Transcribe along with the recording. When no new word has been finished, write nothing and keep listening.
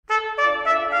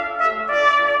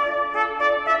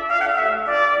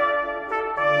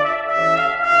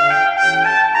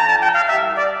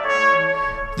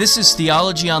This is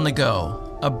Theology on the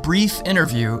Go, a brief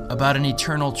interview about an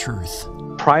eternal truth.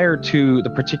 Prior to the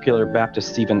particular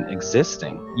Baptists even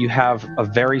existing, you have a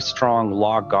very strong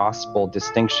law-gospel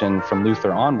distinction from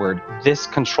Luther onward. This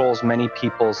controls many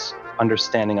people's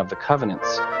understanding of the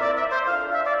covenants.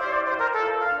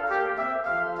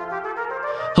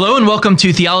 Hello and welcome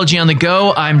to Theology on the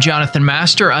Go. I'm Jonathan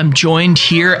Master. I'm joined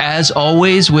here, as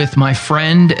always, with my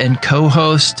friend and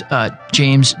co-host,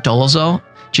 James Dolezal.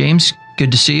 James,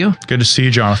 good to see you. Good to see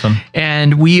you, Jonathan.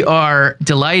 And we are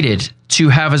delighted to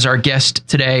have as our guest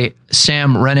today,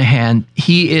 Sam Renihan.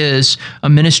 He is a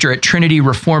minister at Trinity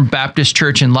Reformed Baptist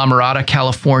Church in Mirada,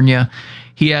 California.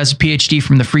 He has a PhD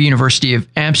from the Free University of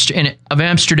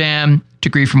Amsterdam,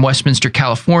 degree from Westminster,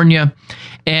 California.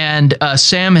 And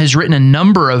Sam has written a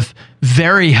number of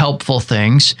very helpful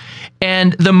things.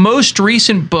 And the most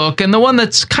recent book, and the one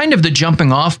that's kind of the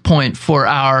jumping off point for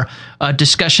our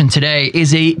discussion today,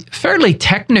 is a fairly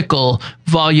technical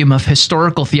volume of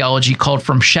historical theology called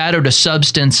From Shadow to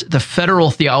Substance, the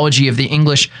Federal Theology of the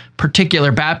English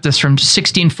Particular Baptists from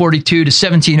 1642 to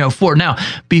 1704. Now,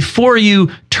 before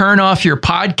you turn off your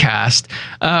podcast,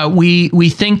 we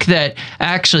think that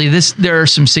actually there are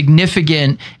some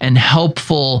significant and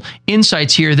helpful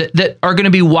insights here that are going to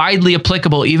be widely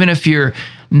applicable, even if you're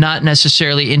not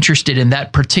necessarily interested in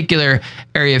that particular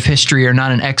area of history or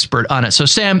not an expert on it. So,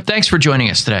 Sam, thanks for joining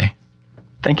us today.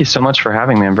 Thank you so much for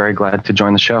having me. I'm very glad to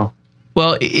join the show.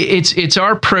 Well, it's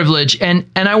our privilege, and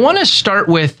I want to start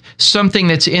with something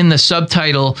that's in the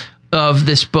subtitle of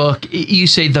this book. You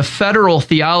say the Federal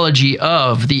Theology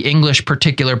of the English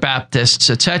Particular Baptists,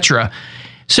 etc.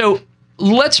 So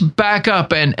let's back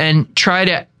up and try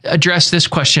to address this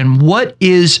question. What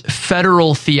is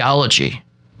federal theology?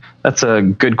 That's a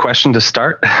good question to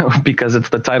start because it's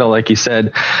the title, like you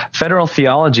said. Federal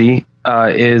theology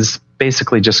is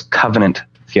basically just covenant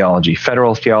theology.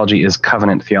 Federal theology is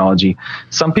covenant theology.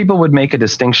 Some people would make a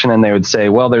distinction and they would say,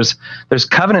 well, there's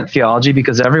covenant theology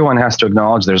because everyone has to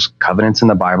acknowledge there's covenants in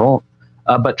the Bible.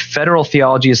 But federal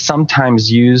theology is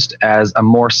sometimes used as a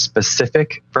more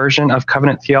specific version of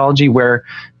covenant theology where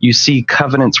you see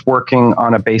covenants working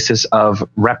on a basis of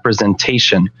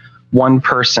representation. One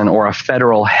person or a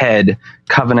federal head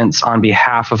covenants on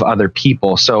behalf of other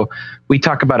people. So we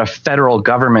talk about a federal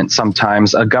government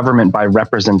sometimes, a government by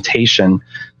representation.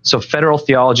 So federal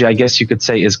theology, I guess you could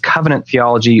say, is covenant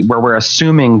theology where we're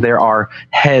assuming there are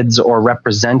heads or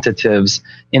representatives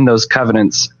in those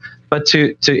covenants. But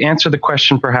to answer the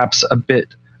question perhaps a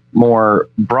bit more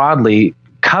broadly,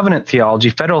 covenant theology,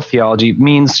 federal theology,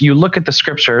 means you look at the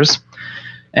scriptures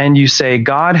and you say,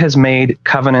 God has made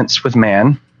covenants with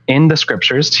man in the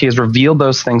scriptures. He has revealed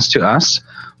those things to us.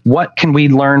 What can we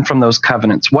learn from those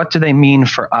covenants? What do they mean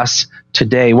for us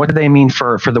today? What do they mean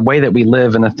for the way that we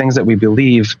live and the things that we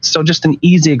believe? So just an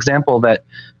easy example that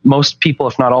most people,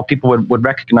 if not all people, would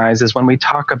recognize is when we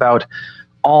talk about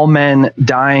all men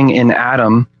dying in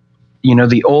Adam, you know,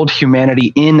 the old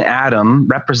humanity in Adam,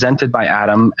 represented by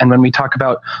Adam. And when we talk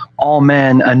about all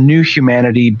men, a new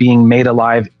humanity being made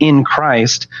alive in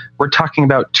Christ, we're talking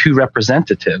about two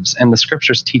representatives. And the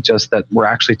scriptures teach us that we're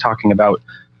actually talking about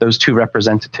those two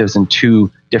representatives in two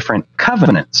different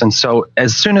covenants. And so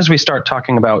as soon as we start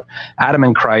talking about Adam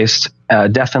and Christ,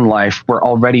 death and life, we're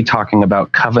already talking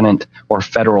about covenant or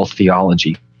federal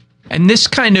theology. And this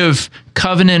kind of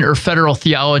covenant or federal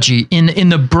theology in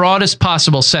the broadest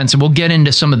possible sense, and we'll get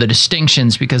into some of the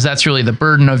distinctions because that's really the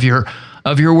burden of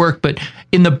your work, but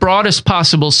in the broadest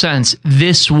possible sense,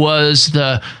 this was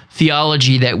the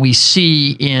theology that we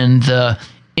see in the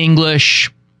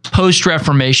English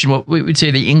post-reformation, what we would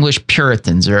say the English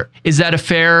Puritans. Or is that a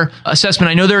fair assessment?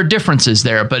 I know there are differences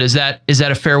there, but is that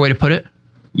a fair way to put it?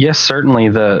 Yes, certainly.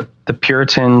 The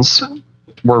Puritans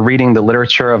were reading the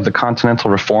literature of the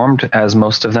Covenantal Reformed, as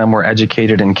most of them were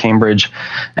educated in Cambridge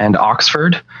and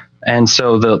Oxford. And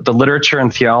so the literature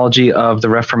and theology of the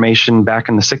Reformation back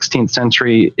in the 16th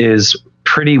century is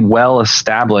pretty well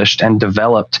established and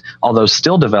developed, although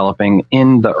still developing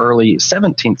in the early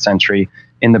 17th century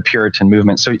in the Puritan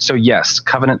movement. So yes,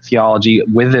 covenant theology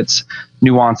with its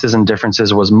nuances and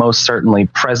differences was most certainly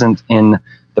present in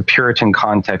the Puritan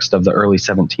context of the early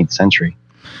 17th century.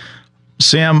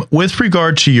 Sam, with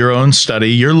regard to your own study,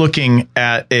 you're looking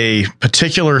at a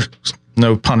particular,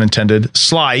 no pun intended,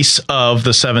 slice of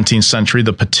the 17th century,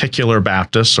 the particular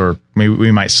Baptists, or maybe we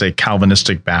might say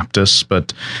Calvinistic Baptists,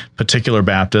 but particular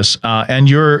Baptists. And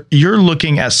you're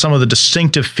looking at some of the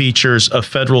distinctive features of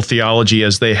federal theology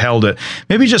as they held it.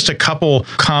 Maybe just a couple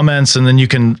comments, and then you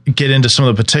can get into some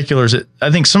of the particulars.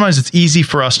 I think sometimes it's easy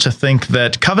for us to think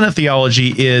that covenant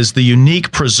theology is the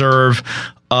unique preserve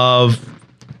of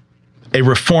a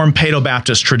Reformed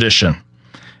Paedo-Baptist tradition.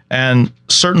 And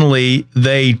certainly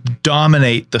they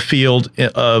dominate the field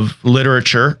of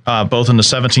literature, both in the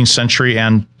 17th century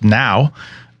and now,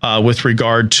 with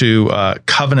regard to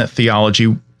covenant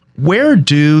theology. Where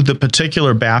do the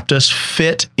particular Baptists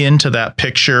fit into that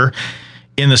picture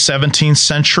in the 17th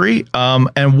century?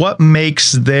 And what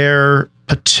makes their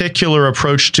particular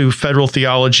approach to federal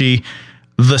theology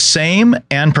the same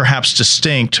and perhaps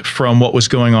distinct from what was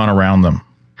going on around them?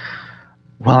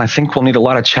 Well, I think we'll need a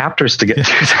lot of chapters to get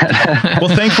through that.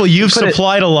 Well, thankfully, you've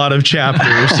supplied a lot of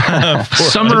chapters.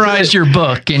 Summarize your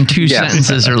book in 2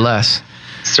 sentences or less.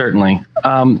 Certainly.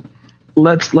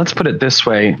 Let's put it this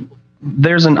way.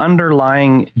 There's an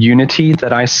underlying unity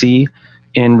that I see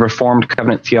in Reformed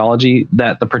covenant theology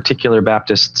that the particular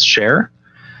Baptists share.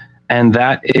 And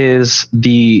that is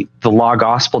the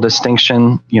law-gospel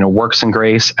distinction, works and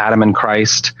grace, Adam and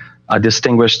Christ,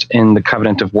 distinguished in the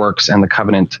covenant of works and the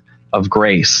covenant of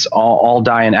grace. All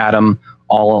die in Adam,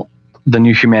 all the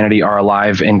new humanity are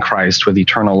alive in Christ with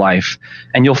eternal life.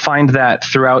 And you'll find that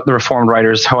throughout the Reformed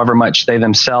writers, however much they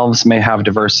themselves may have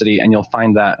diversity, and you'll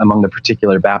find that among the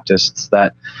particular Baptists,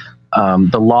 that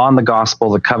the law and the gospel,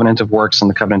 the covenant of works and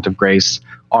the covenant of grace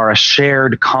are a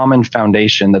shared common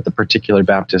foundation that the particular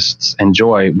Baptists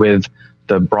enjoy with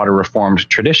the broader Reformed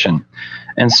tradition.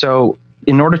 And so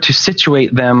in order to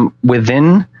situate them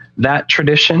within that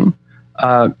tradition,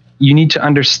 you need to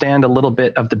understand a little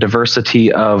bit of the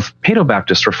diversity of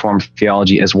Paedo-Baptist Reformed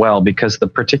theology as well, because the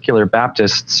particular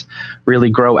Baptists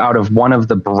really grow out of one of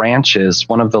the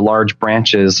large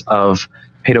branches of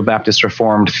Paedo-Baptist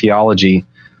Reformed theology.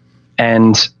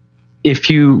 And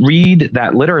if you read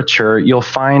that literature, you'll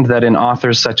find that in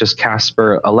authors such as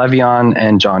Casper Olevian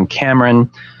and John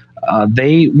Cameron,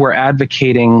 they were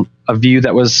advocating a view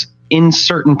that was in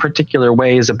certain particular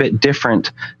ways a bit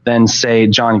different than, say,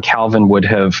 John Calvin would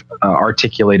have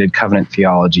articulated covenant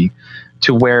theology,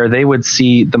 to where they would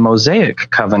see the Mosaic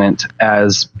covenant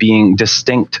as being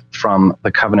distinct from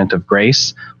the covenant of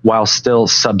grace, while still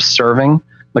subserving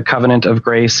the covenant of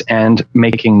grace and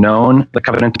making known the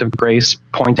covenant of grace,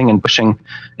 pointing and pushing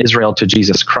Israel to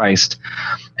Jesus Christ.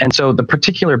 And so the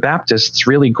particular Baptists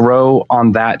really grow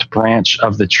on that branch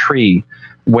of the tree,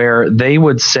 where they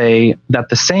would say that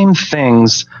the same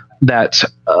things that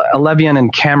Olevian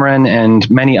and Cameron and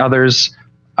many others,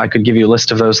 I could give you a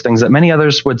list of those things that many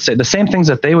others would say, the same things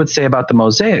that they would say about the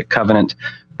Mosaic covenant,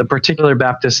 the particular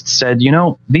Baptists said,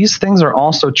 these things are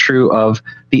also true of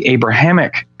the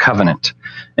Abrahamic covenant.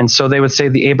 And so they would say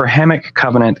the Abrahamic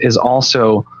covenant is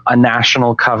also a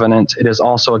national covenant. It is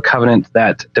also a covenant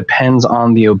that depends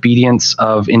on the obedience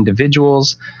of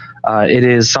individuals. It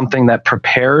is something that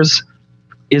prepares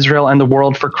Israel and the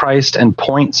world for Christ and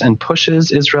points and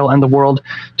pushes Israel and the world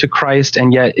to Christ,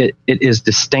 and yet it is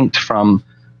distinct from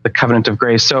the covenant of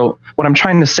grace. So what I'm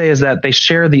trying to say is that they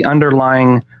share the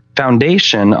underlying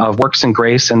foundation of works and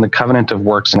grace and the covenant of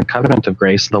works and the covenant of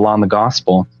grace, the law and the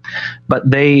gospel,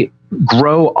 but they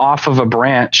grow off of a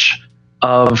branch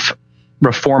of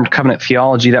Reformed covenant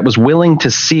theology that was willing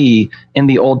to see in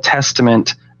the Old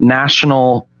Testament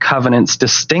national covenants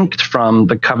distinct from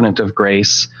the covenant of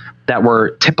grace, that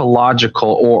were typological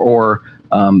or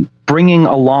bringing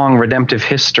along redemptive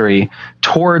history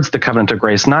towards the covenant of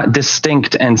grace, not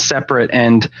distinct and separate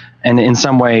and in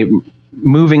some way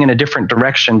moving in a different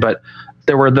direction. But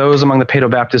there were those among the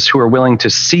Paedo-Baptists who were willing to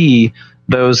see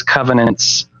those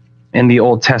covenants in the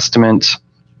Old Testament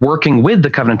working with the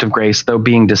covenant of grace, though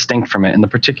being distinct from it. And the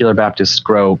particular Baptists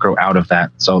grow out of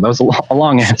that. So that was a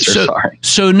long answer, sorry.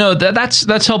 So no,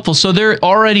 that's helpful. So they're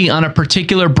already on a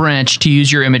particular branch, to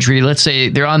use your imagery. Let's say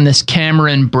they're on this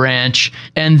Cameron branch.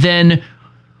 And then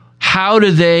how do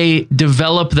they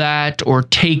develop that or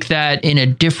take that in a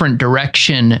different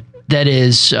direction that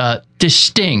is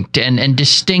distinct and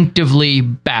distinctively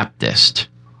Baptist?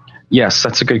 Yes,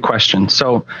 that's a good question.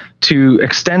 So to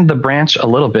extend the branch a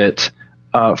little bit,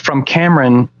 from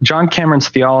Cameron, John Cameron's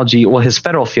theology, his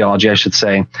federal theology, I should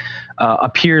say,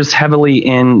 appears heavily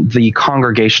in the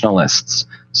Congregationalists.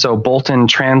 So Bolton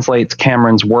translates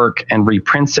Cameron's work and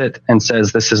reprints it and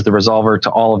says this is the resolver to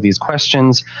all of these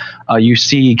questions. You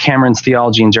see Cameron's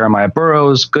theology in Jeremiah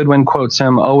Burroughs. Goodwin quotes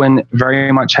him. Owen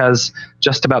very much has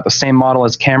just about the same model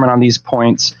as Cameron on these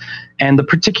points. And the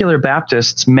particular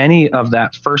Baptists, many of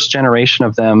that first generation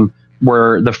of them,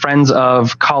 were the friends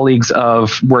of, colleagues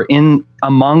of, were in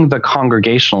among the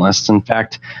Congregationalists. In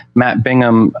fact, Matt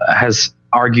Bingham has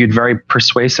argued very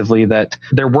persuasively that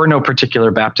there were no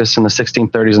particular Baptists in the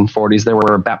 1630s and 40s. There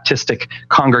were Baptistic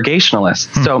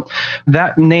Congregationalists. So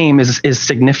that name is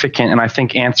significant and I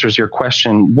think answers your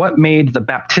question. What made the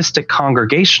Baptistic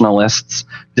Congregationalists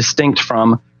distinct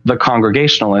from the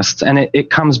Congregationalists. And it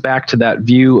comes back to that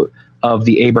view of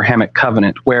the Abrahamic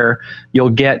covenant, where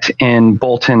you'll get in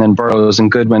Bolton and Burroughs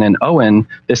and Goodwin and Owen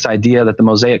this idea that the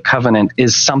Mosaic covenant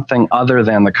is something other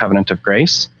than the covenant of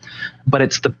grace. But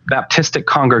it's the Baptistic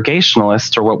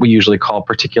Congregationalists, or what we usually call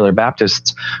particular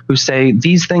Baptists, who say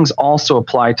these things also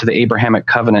apply to the Abrahamic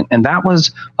covenant. And that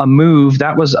was a move,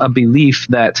 that was a belief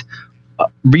that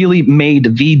really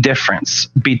made the difference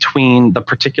between the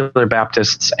particular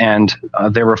Baptists and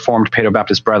their Reformed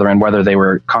Paedo-Baptist brethren, whether they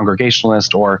were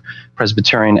Congregationalist or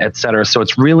Presbyterian, etc. So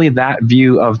it's really that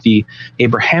view of the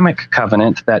Abrahamic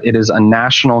covenant, that it is a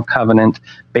national covenant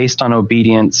based on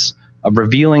obedience,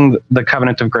 revealing the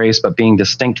covenant of grace, but being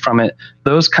distinct from it.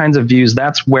 Those kinds of views,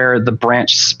 that's where the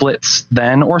branch splits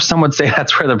then, or some would say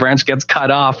that's where the branch gets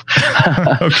cut off.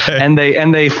 Okay. and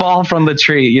they fall from the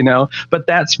tree, you know, but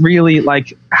that's really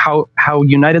like how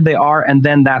united they are. And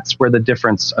then that's where the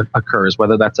difference occurs,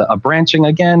 whether that's a branching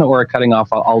again or a cutting off.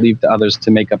 I'll leave to others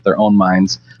to make up their own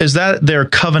minds. Is that their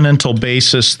covenantal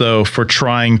basis, though, for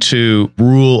trying to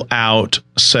rule out,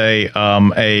 say,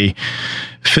 a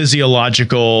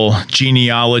physiological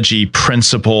genealogy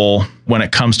principle when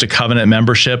it comes to covenant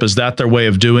membership? Is that their way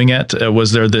of doing it?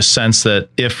 Was there this sense that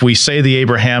if we say the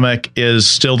Abrahamic is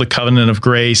still the covenant of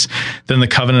grace, then the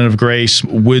covenant of grace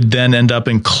would then end up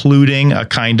including a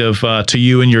kind of to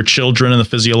you and your children in the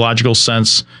physiological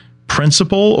sense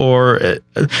principle? Or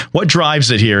what drives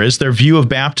it here? Is their view of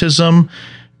baptism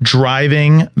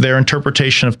driving their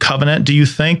interpretation of covenant, do you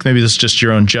think? Maybe this is just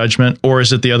your own judgment, or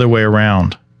is it the other way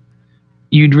around?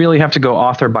 You'd really have to go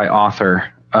author by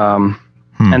author.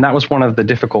 And that was one of the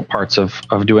difficult parts of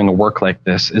doing a work like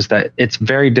this, is that it's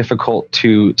very difficult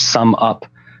to sum up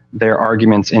their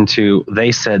arguments into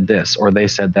they said this or they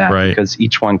said that, right, because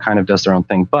each one kind of does their own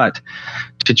thing. But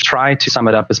to try to sum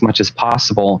it up as much as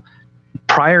possible,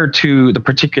 prior to the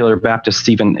particular Baptists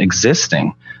even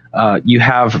existing, you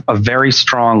have a very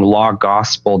strong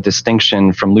law-gospel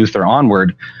distinction from Luther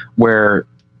onward, where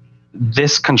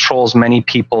this controls many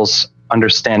people's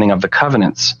understanding of the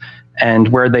covenants. And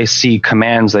where they see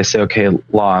commands, they say, okay,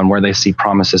 law. And where they see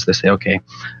promises, they say, okay,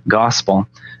 gospel.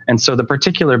 And so the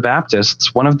particular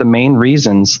Baptists, one of the main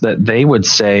reasons that they would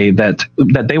say that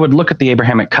they would look at the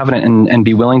Abrahamic covenant and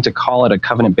be willing to call it a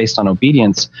covenant based on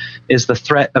obedience is the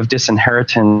threat of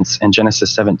disinheritance in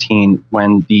Genesis 17,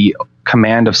 when the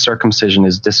command of circumcision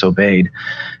is disobeyed.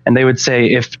 And they would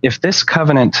say, if this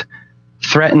covenant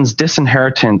threatens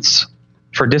disinheritance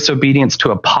for disobedience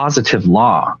to a positive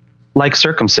law, like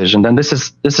circumcision, then this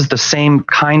is the same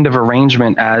kind of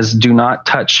arrangement as do not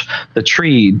touch the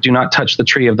tree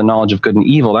of the knowledge of good and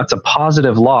evil. That's a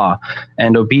positive law,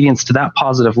 and obedience to that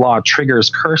positive law triggers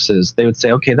curses. They would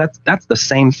say, okay, that's the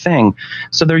same thing.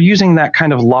 So they're using that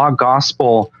kind of law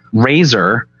gospel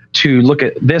razor to look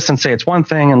at this and say it's one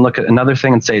thing, and look at another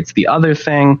thing and say it's the other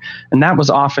thing. And that was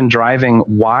often driving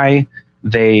why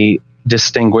they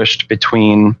distinguished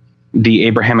between the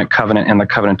Abrahamic covenant and the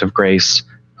covenant of grace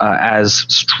as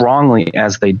strongly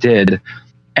as they did.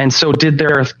 And so did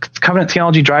their covenant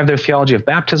theology drive their theology of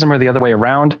baptism, or the other way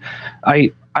around?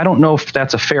 I don't know if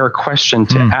that's a fair question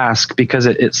to ask, because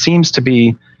it seems to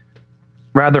be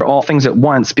rather all things at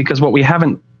once, because what we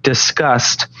haven't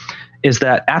discussed is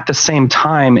that at the same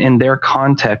time, in their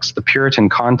context, the Puritan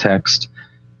context,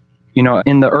 you know,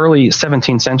 in the early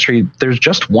 17th century, there's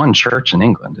just one church in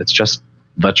England. It's just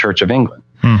the Church of England.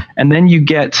 And then you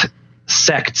get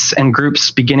sects and groups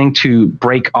beginning to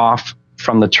break off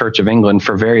from the Church of England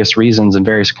for various reasons and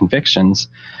various convictions.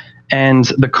 And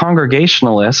the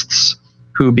Congregationalists,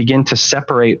 who begin to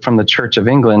separate from the Church of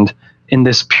England in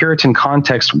this Puritan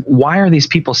context, why are these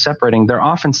people separating? They're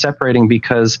often separating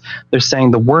because they're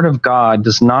saying the Word of God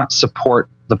does not support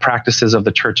the practices of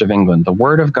the Church of England. The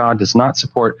Word of God does not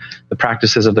support the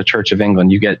practices of the Church of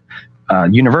England. You get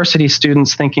university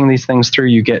students thinking these things through.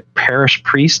 You get parish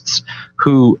priests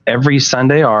who every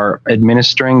Sunday are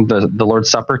administering the Lord's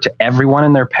Supper to everyone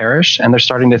in their parish, and they're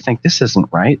starting to think this isn't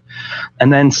right.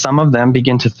 And then some of them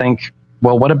begin to think,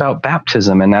 well, what about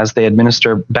baptism? And as they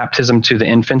administer baptism to the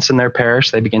infants in their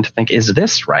parish, they begin to think, is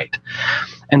this right?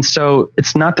 And so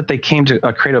it's not that they came to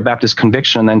a Credo Baptist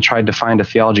conviction and then tried to find a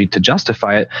theology to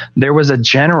justify it. There was a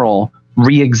general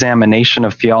re-examination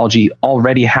of theology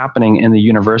already happening in the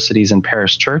universities and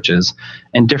parish churches,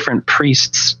 and different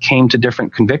priests came to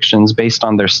different convictions based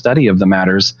on their study of the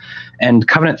matters. And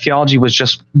covenant theology was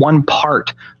just one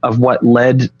part of what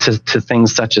led to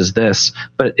things such as this.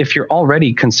 But if you're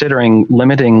already considering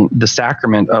limiting the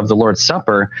sacrament of the Lord's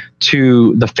Supper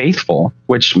to the faithful,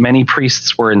 which many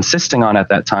priests were insisting on at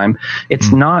that time, it's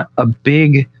not a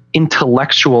big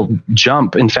intellectual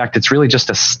jump. In fact, it's really just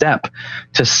a step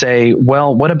to say,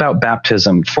 well, what about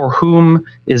baptism? For whom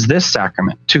is this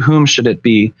sacrament? To whom should it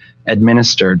be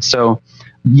administered? So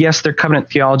yes, their covenant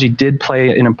theology did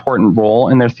play an important role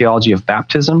in their theology of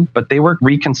baptism, but they were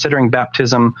reconsidering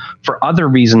baptism for other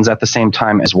reasons at the same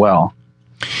time as well.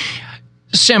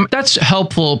 Sam, that's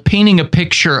helpful, painting a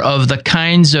picture of the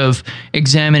kinds of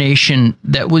examination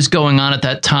that was going on at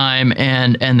that time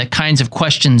and the kinds of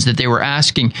questions that they were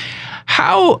asking.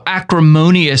 How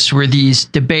acrimonious were these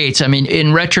debates? I mean,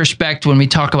 in retrospect, when we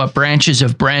talk about branches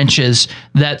of branches,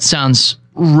 that sounds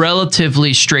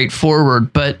relatively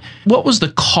straightforward, but what was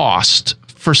the cost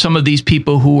for some of these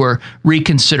people who were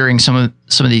reconsidering some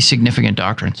of these significant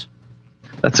doctrines?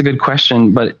 That's a good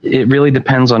question, but it really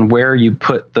depends on where you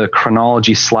put the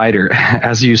chronology slider.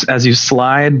 As you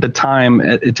slide the time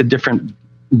to different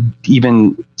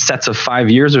even sets of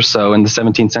 5 years or so in the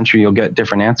 17th century, you'll get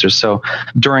different answers. So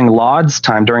during Laud's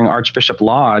time, during Archbishop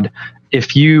Laud,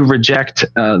 if you reject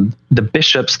the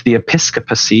bishops, the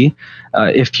episcopacy,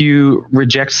 if you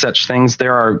reject such things,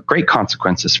 there are great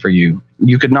consequences for you.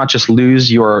 You could not just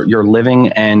lose your living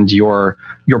and your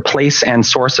place and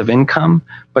source of income,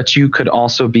 but you could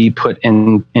also be put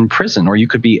in prison, or you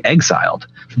could be exiled,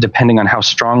 depending on how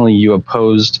strongly you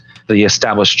opposed the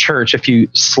established church. If you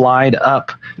slide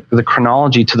up the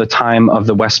chronology to the time of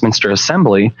the Westminster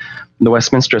Assembly, the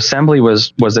Westminster Assembly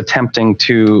was attempting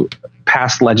to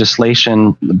pass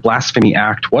legislation. The Blasphemy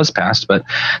Act was passed, but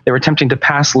they were attempting to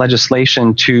pass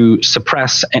legislation to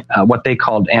suppress what they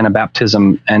called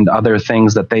Anabaptism and other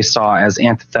things that they saw as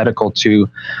antithetical to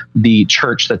the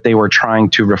church that they were trying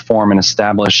to reform and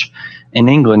establish in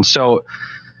England. So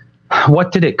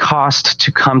what did it cost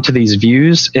to come to these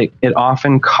views? It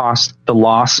often cost the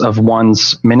loss of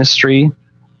one's ministry,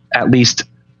 at least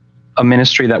a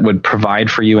ministry that would provide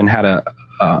for you and had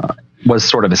was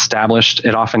sort of established.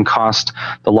 It often cost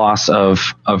the loss of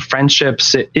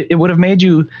friendships. It would have made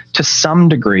you, to some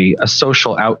degree, a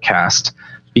social outcast,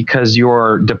 because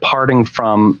you're departing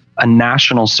from a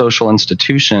national social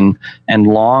institution and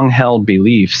long-held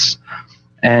beliefs.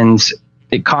 And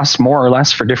it costs more or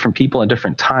less for different people at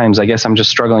different times. I guess I'm just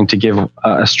struggling to give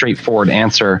a straightforward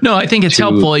answer. No, I think it's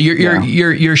helpful.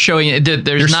 You're showing that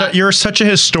there's you're such a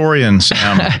historian,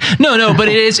 Sam. No, but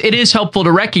it is helpful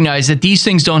to recognize that these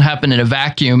things don't happen in a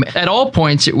vacuum. At all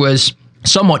points, it was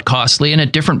somewhat costly, and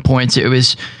at different points, it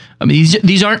was. I mean,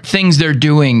 these aren't things they're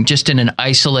doing just in an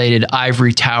isolated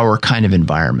ivory tower kind of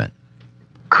environment.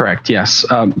 Correct. Yes,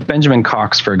 Benjamin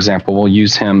Cox, for example, we'll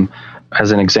use him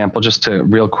as an example, just to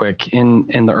real quick. In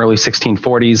the early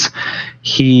 1640s,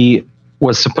 he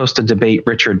was supposed to debate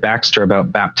Richard Baxter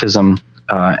about baptism,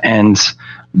 and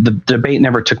the debate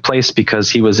never took place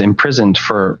because he was imprisoned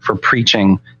for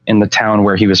preaching in the town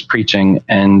where he was preaching,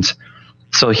 and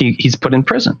so he's put in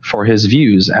prison for his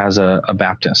views as a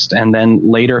Baptist. And then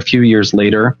later, a few years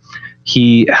later,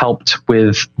 he helped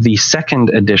with the second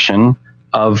edition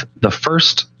of the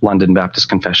first London Baptist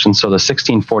Confession, so the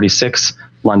 1646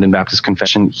 London Baptist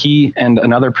Confession. He and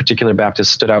another particular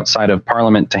Baptist stood outside of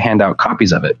Parliament to hand out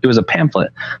copies of it. It was a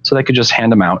pamphlet, so they could just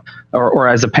hand them out. Or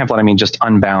as a pamphlet, I mean just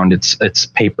unbound, its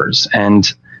papers.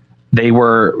 And they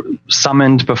were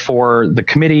summoned before the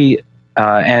committee,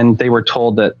 and they were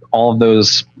told that all of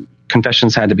those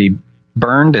confessions had to be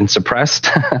burned and suppressed.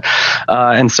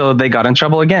 And so they got in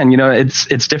trouble again. You know,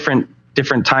 it's different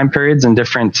time periods and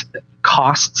different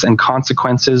costs and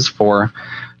consequences for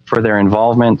their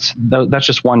involvement. That's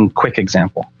just one quick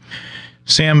example.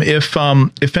 Sam, if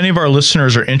any of our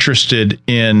listeners are interested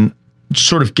in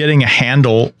sort of getting a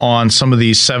handle on some of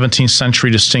these 17th century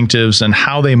distinctives and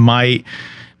how they might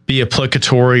be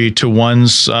applicatory to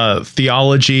one's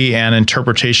theology and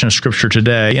interpretation of Scripture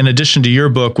today, in addition to your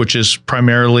book, which is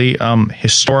primarily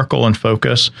historical in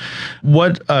focus,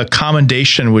 what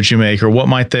commendation would you make, or what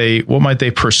might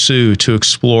they pursue to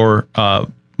explore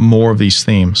more of these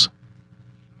themes?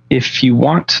 If you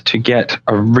want to get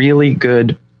a really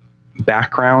good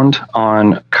background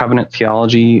on covenant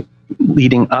theology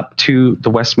leading up to the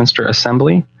Westminster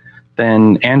Assembly,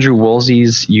 then Andrew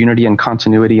Woosley's Unity and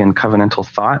Continuity and Covenantal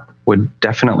Thought would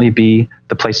definitely be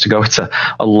the place to go. It's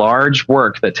a large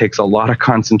work that takes a lot of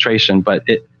concentration, but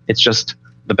it's just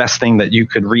the best thing that you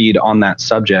could read on that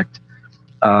subject.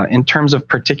 In terms of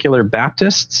particular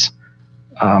Baptists,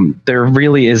 there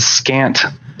really is scant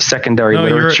secondary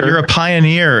literature. You're a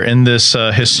pioneer in this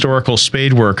historical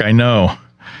spade work, I know.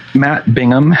 Matt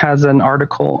Bingham has an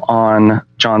article on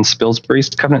John Spilsbery's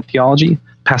covenant theology.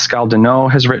 Pascal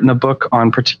Denault has written a book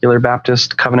on particular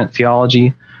Baptist covenant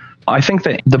theology. I think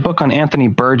that the book on Anthony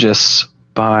Burgess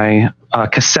by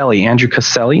Casselli, Andrew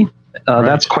Casselli,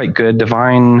 That's quite good.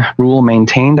 Divine Rule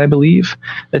Maintained, I believe.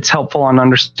 It's helpful on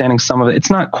understanding some of it. It's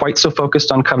not quite so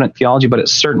focused on covenant theology, but it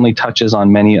certainly touches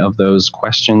on many of those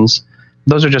questions.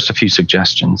 Those are just a few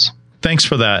suggestions. Thanks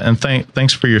for that, and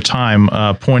thanks for your time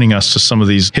pointing us to some of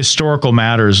these historical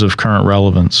matters of current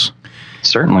relevance.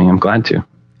 Certainly, I'm glad to.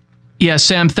 Yeah,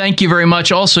 Sam, thank you very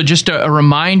much. Also, just a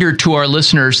reminder to our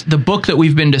listeners, the book that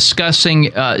we've been discussing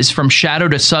is From Shadow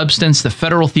to Substance, the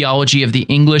Federal Theology of the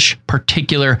English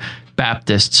Particular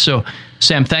Baptists. So,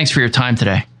 Sam, thanks for your time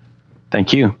today.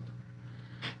 Thank you.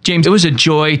 James, it was a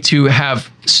joy to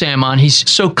have Sam on. He's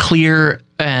so clear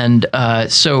and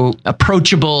so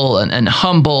approachable and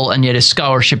humble, and yet his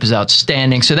scholarship is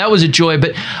outstanding. So that was a joy.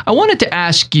 But I wanted to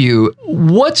ask you,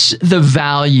 what's the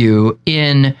value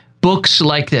in books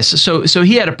like this? So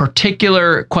he had a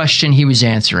particular question he was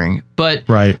answering, but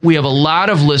we have a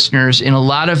lot of listeners in a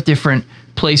lot of different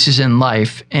places in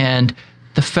life, and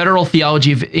the Federal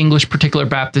Theology of English Particular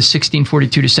Baptist,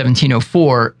 1642 to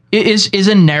 1704, is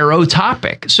a narrow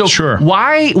topic. So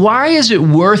why is it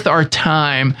worth our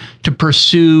time to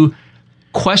pursue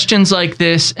questions like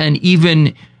this and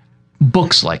even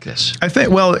books like this? I think,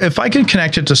 well, if I can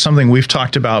connect it to something we've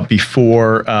talked about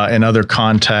before in other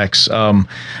contexts of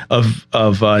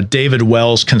David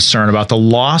Wells' concern about the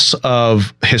loss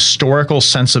of historical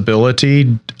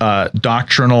sensibility,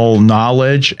 doctrinal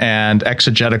knowledge, and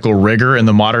exegetical rigor in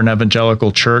the modern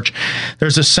evangelical church,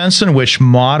 there's a sense in which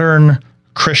modern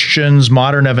Christians,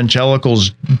 modern evangelicals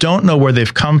don't know where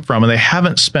they've come from, and they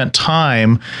haven't spent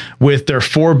time with their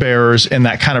forebears in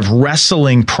that kind of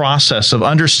wrestling process of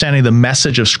understanding the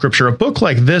message of Scripture. A book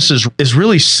like this is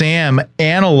really Sam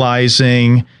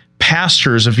analyzing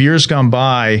pastors of years gone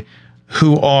by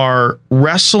who are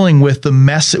wrestling with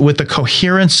the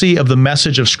coherency of the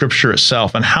message of Scripture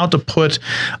itself and how to put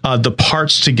the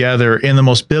parts together in the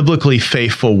most biblically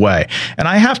faithful way. And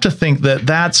I have to think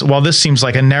that while this seems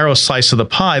like a narrow slice of the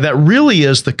pie, that really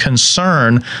is the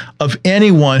concern of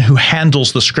anyone who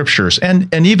handles the Scriptures, and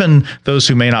even those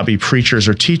who may not be preachers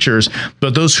or teachers,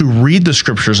 but those who read the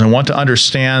Scriptures and want to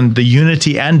understand the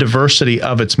unity and diversity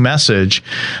of its message.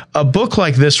 A book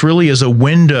like this really is a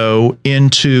window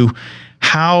into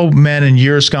how men in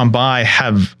years gone by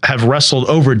have wrestled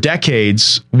over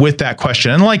decades with that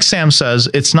question. And like Sam says,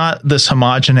 it's not this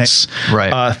homogeneous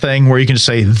thing where you can just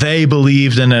say they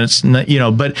believed and it's,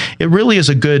 but it really is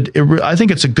I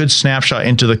think it's a good snapshot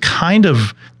into the kind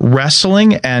of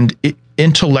wrestling and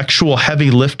intellectual heavy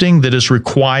lifting that is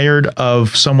required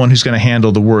of someone who's going to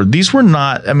handle the word. These were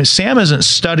not, Sam isn't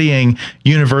studying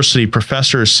university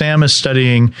professors. Sam is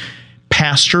studying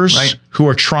pastors who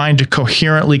are trying to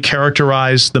coherently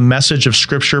characterize the message of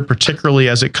Scripture, particularly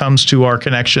as it comes to our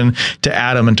connection to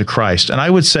Adam and to Christ. And I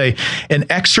would say an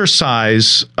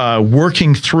exercise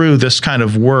working through this kind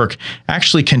of work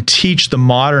actually can teach the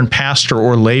modern pastor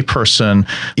or layperson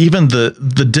even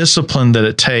the discipline that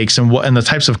it takes and the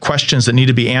types of questions that need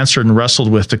to be answered and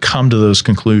wrestled with to come to those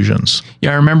conclusions.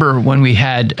 Yeah, I remember when we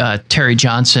had Terry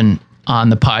Johnson on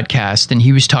the podcast, and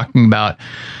he was talking about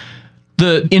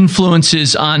the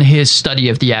influences on his study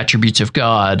of the attributes of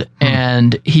God.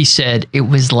 And he said it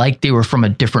was like they were from a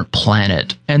different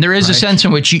planet. And there is a sense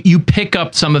in which you pick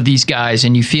up some of these guys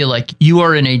and you feel like you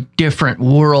are in a different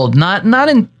world, not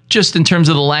in just in terms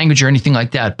of the language or anything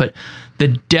like that, but the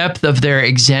depth of their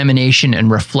examination and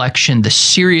reflection, the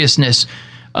seriousness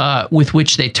with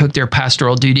which they took their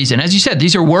pastoral duties. And as you said,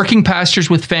 these are working pastors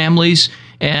with families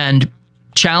and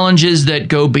challenges that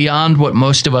go beyond what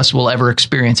most of us will ever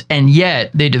experience, and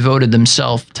yet they devoted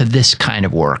themselves to this kind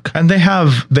of work. And they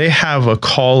have a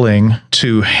calling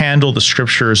to handle the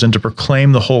Scriptures and to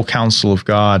proclaim the whole counsel of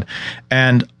God,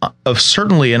 and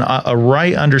certainly a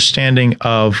right understanding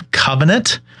of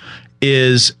covenant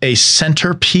is a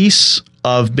centerpiece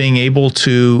of being able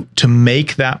to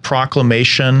make that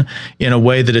proclamation in a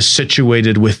way that is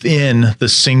situated within the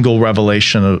single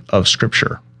revelation of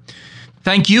Scripture.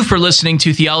 Thank you for listening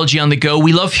to Theology on the Go.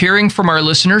 We love hearing from our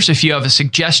listeners. If you have a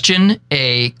suggestion,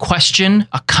 a question,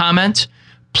 a comment,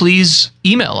 please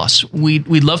email us. We'd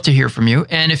love to hear from you.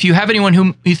 And if you have anyone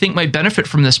whom you think might benefit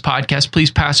from this podcast,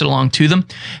 please pass it along to them.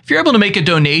 If you're able to make a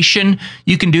donation,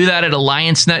 you can do that at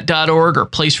alliancenet.org or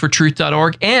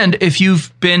placefortruth.org. And if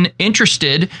you've been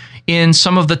interested in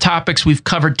some of the topics we've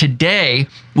covered today,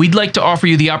 we'd like to offer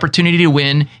you the opportunity to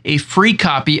win a free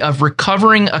copy of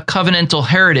Recovering a Covenantal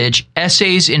Heritage,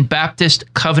 Essays in Baptist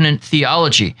Covenant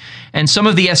Theology. And some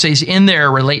of the essays in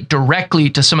there relate directly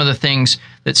to some of the things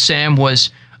that Sam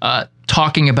was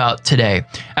talking about today.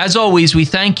 As always, we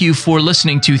thank you for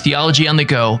listening to Theology on the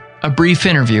Go, a brief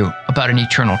interview about an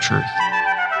eternal truth.